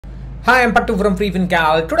Hi, I'm Pattu from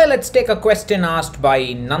freefincal. Today let's take a question asked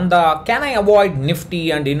by Nanda. Can I avoid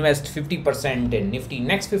Nifty and invest 50% in Nifty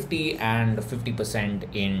Next 50 and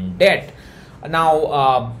 50% in debt?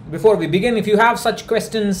 Now, before we begin, if you have such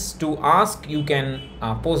questions to ask, you can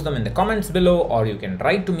post them in the comments below, or you can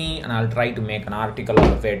write to me and I'll try to make an article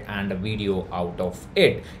out of it and a video out of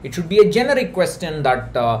it. It should be a generic question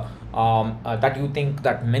that that you think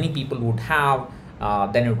that many people would have.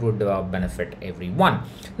 Then it would benefit everyone.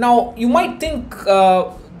 Now, you might think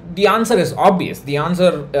the answer is obvious. The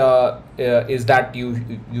answer is that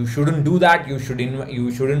you shouldn't do that. You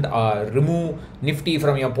shouldn't remove Nifty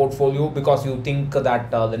from your portfolio because you think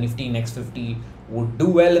that the Nifty Next 50 would do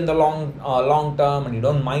well in the long term, and you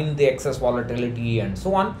don't mind the excess volatility and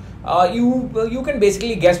so on. You can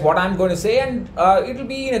basically guess what I'm going to say, and it will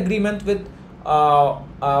be in agreement with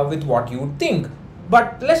what you would think.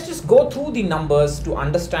 But let's just go through the numbers to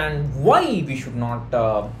understand why we should not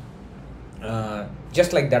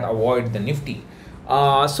just like that avoid the Nifty.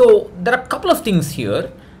 So there are a couple of things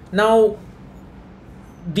here. Now,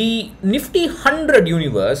 the Nifty 100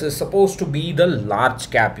 universe is supposed to be the large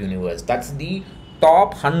cap universe. That's the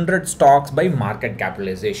top 100 stocks by market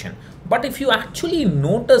capitalization. But if you actually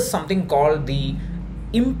notice something called the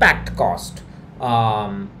impact cost,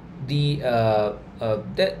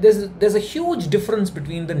 there's a huge difference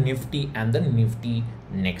between the Nifty and the Nifty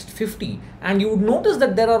Next 50, and you would notice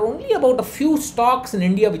that there are only about a few stocks in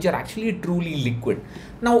India which are actually truly liquid.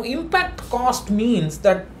 Now, impact cost means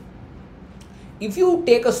that if you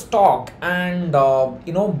take a stock and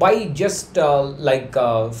buy just like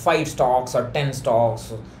 5 stocks or 10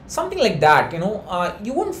 stocks, something like that,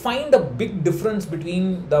 you won't find a big difference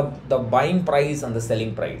between the buying price and the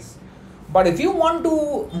selling price. But if you want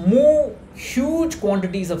to move huge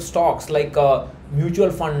quantities of stocks, like a mutual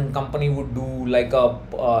fund company would do, like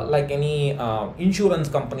any insurance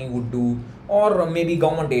company would do, or maybe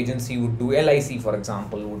government agency would do, LIC for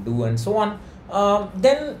example would do, and so on,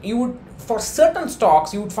 then you would, for certain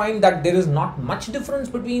stocks, you would find that there is not much difference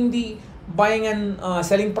between the buying and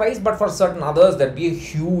selling price, but for certain others there'd be a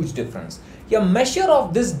huge difference. A measure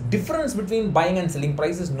of this difference between buying and selling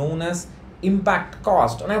price is known as impact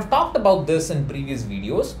cost, and I've talked about this in previous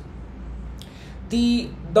videos. The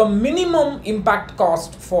minimum impact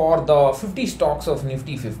cost for the 50 stocks of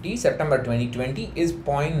Nifty 50 September 2020 is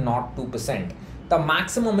 0.02%. The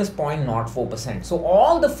maximum is 0.04%. So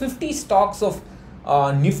all the 50 stocks of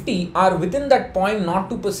Nifty are within that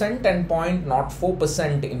 0.02% and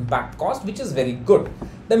 0.04% impact cost, which is very good.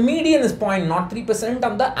 The median is 0.03%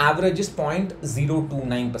 and the average is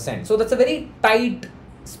 0.029%. So that's a very tight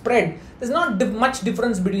spread. There's not much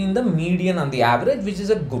difference between the median and the average, which is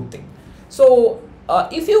a good thing. So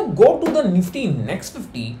if you go to the Nifty Next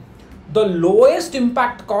 50, the lowest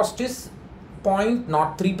impact cost is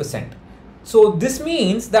 0.03%. So this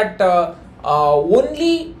means that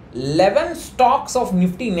only 11 stocks of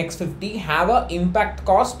Nifty Next 50 have a impact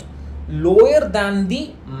cost lower than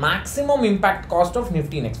the maximum impact cost of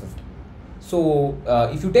Nifty Next 50. So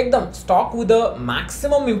if you take the stock with the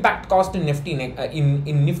maximum impact cost in Nifty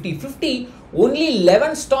in Nifty 50, only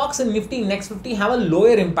 11 stocks in Nifty Next 50 have a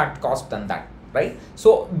lower impact cost than that, right?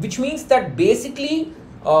 So which means that basically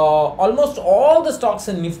almost all the stocks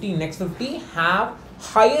in Nifty Next 50 have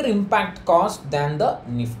higher impact cost than the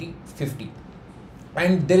Nifty 50.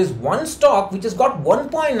 And there is one stock which has got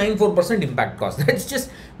 1.94% impact cost. That's just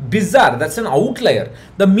bizarre. That's an outlier.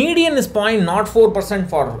 The median is 0.04%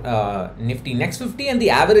 for Nifty Next 50, and the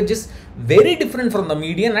average is very different from the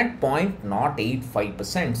median at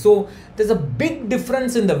 0.085%. So there's a big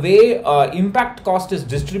difference in the way impact cost is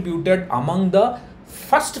distributed among the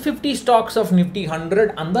first 50 stocks of Nifty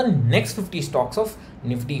 100 and the next 50 stocks of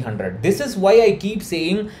Nifty 100. This is why I keep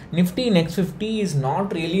saying Nifty Next 50 is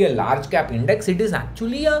not really a large cap index. It is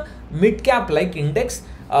actually a mid cap like index.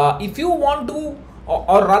 If you want to,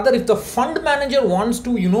 or rather if the fund manager wants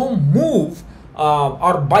to, move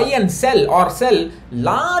or buy and sell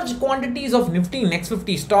large quantities of Nifty Next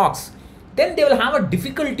 50 stocks, then they will have a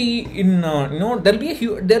difficulty in there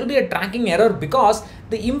will be a tracking error, because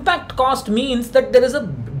the impact cost means that there is a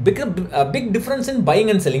big difference in buying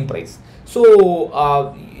and selling price.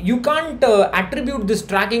 So you can't attribute this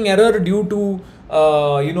tracking error due to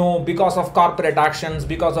because of corporate actions,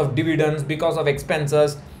 because of dividends, because of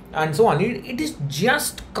expenses and so on. It is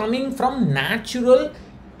just coming from natural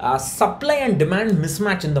supply and demand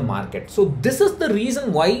mismatch in the market. So this is the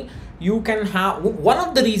reason why you can have, one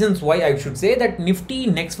of the reasons why I should say that Nifty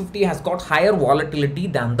Next 50 has got higher volatility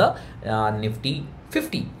than the Nifty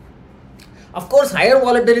 50. Of course, higher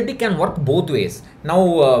volatility can work both ways.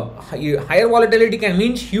 Now, higher volatility can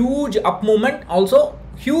mean huge up movement, also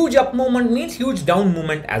Huge up movement means huge down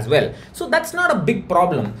movement as well. So that's not a big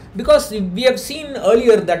problem, because we have seen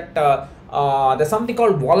earlier that there's something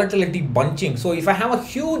called volatility bunching. So if I have a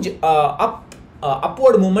huge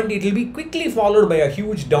upward movement, it will be quickly followed by a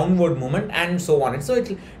huge downward movement, and so on. And so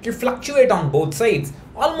it will fluctuate on both sides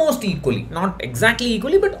almost equally, not exactly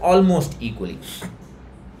equally, but almost equally.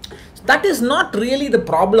 That is not really the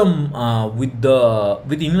problem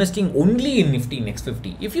with investing only in Nifty Next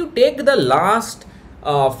 50. If you take the last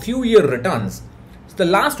few year returns, the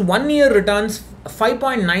last 1 year returns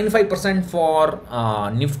 5.95% for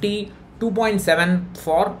Nifty, 2.7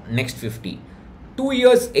 for Next 50. 2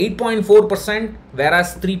 years 8.4%,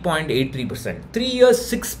 whereas 3.83%. 3 years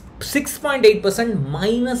 6.8%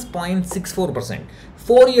 minus 0.64%.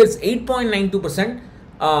 4 years 8.92%.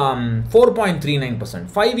 4.39%.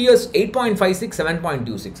 5 years 8.56,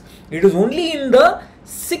 7.26. It is only in the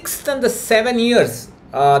 6th and the 7 years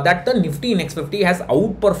that the Nifty Next 50 has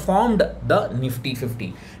outperformed the Nifty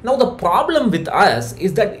 50. Now the problem with us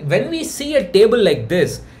is that when we see a table like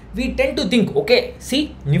this, we tend to think, okay,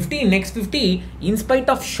 see, Nifty Next 50, in spite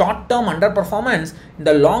of short-term underperformance, in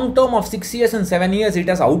the long term of 6 years and 7 years, it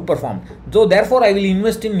has outperformed. So therefore, I will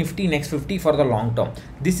invest in Nifty Next 50 for the long term.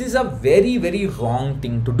 This is a very, very wrong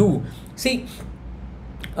thing to do. See,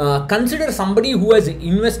 consider somebody who has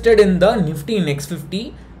invested in the Nifty Next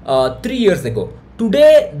 50 3 years ago.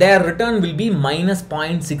 Today, their return will be minus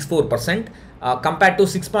 0.64% compared to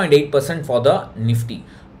 6.8% for the Nifty.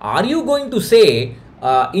 Are you going to say,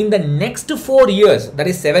 in the next 4 years, that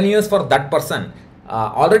is 7 years for that person,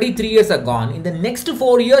 already 3 years are gone, in the next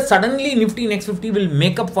 4 years, suddenly Nifty Next 50 will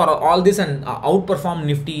make up for all this and outperform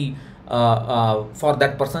Nifty for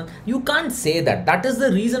that person? You can't say that. That is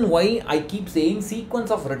the reason why I keep saying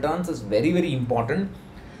sequence of returns is very, very important.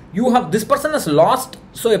 This person has lost,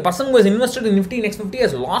 so a person who has invested in Nifty Next 50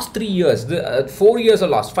 has lost 3 years, 4 years are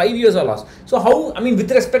lost, 5 years are lost. So how, I mean,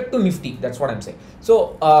 with respect to Nifty, that's what I'm saying.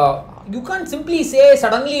 So you can't simply say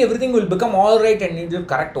suddenly everything will become all right and it will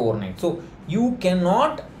correct overnight. So you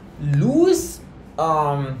cannot lose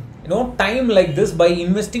time like this by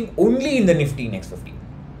investing only in the Nifty Next 50.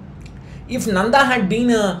 If Nanda had been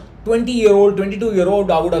a 20-year-old,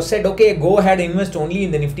 22-year-old, I would have said, okay, go ahead, invest only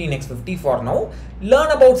in the Nifty Next 50 for now.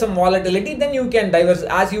 Learn about some volatility, then you can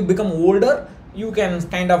diversify. As you become older, you can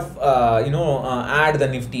kind of, add the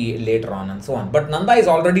Nifty later on and so on. But Nanda is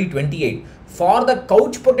already 28. For the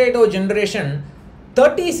couch potato generation,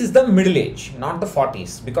 30s is the middle age, not the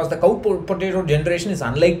 40s, because the couch potato generation is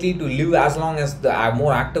unlikely to live as long as the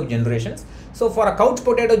more active generations. So for a couch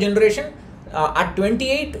potato generation, at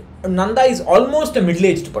 28, Nanda is almost a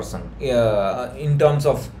middle-aged person in terms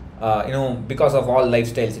of, because of all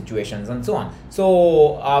lifestyle situations and so on.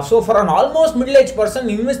 So for an almost middle-aged person,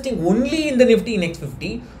 investing only in the Nifty Next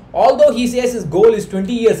 50, although he says his goal is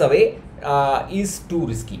 20 years away, is too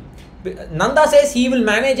risky. Nanda says he will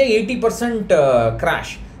manage a 80%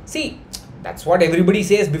 crash. See, that's what everybody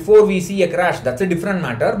says before we see a crash. That's a different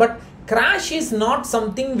matter. But crash is not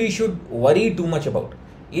something we should worry too much about.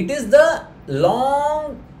 It is the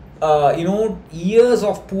long, years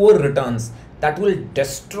of poor returns that will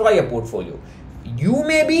destroy a portfolio. You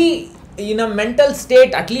may be in a mental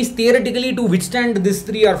state, at least theoretically, to withstand this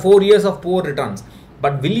 3 or 4 years of poor returns.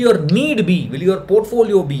 But will your need be? Will your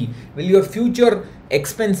portfolio be? Will your future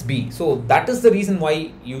expense be? So that is the reason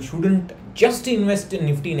why you shouldn't just invest in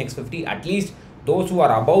Nifty Next 50. At least those who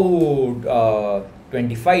are above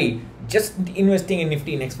 25, just investing in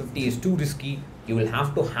Nifty Next 50 is too risky. You will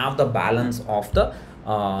have to have the balance of the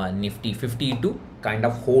Nifty 50 to kind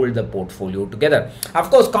of hold the portfolio together. Of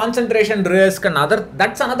course, concentration risk and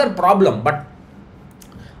that's another problem. But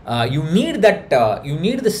you need that. You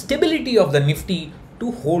need the stability of the Nifty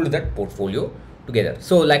to hold that portfolio together.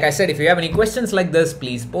 So, like I said, if you have any questions like this,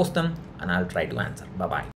 please post them and I'll try to answer. Bye bye.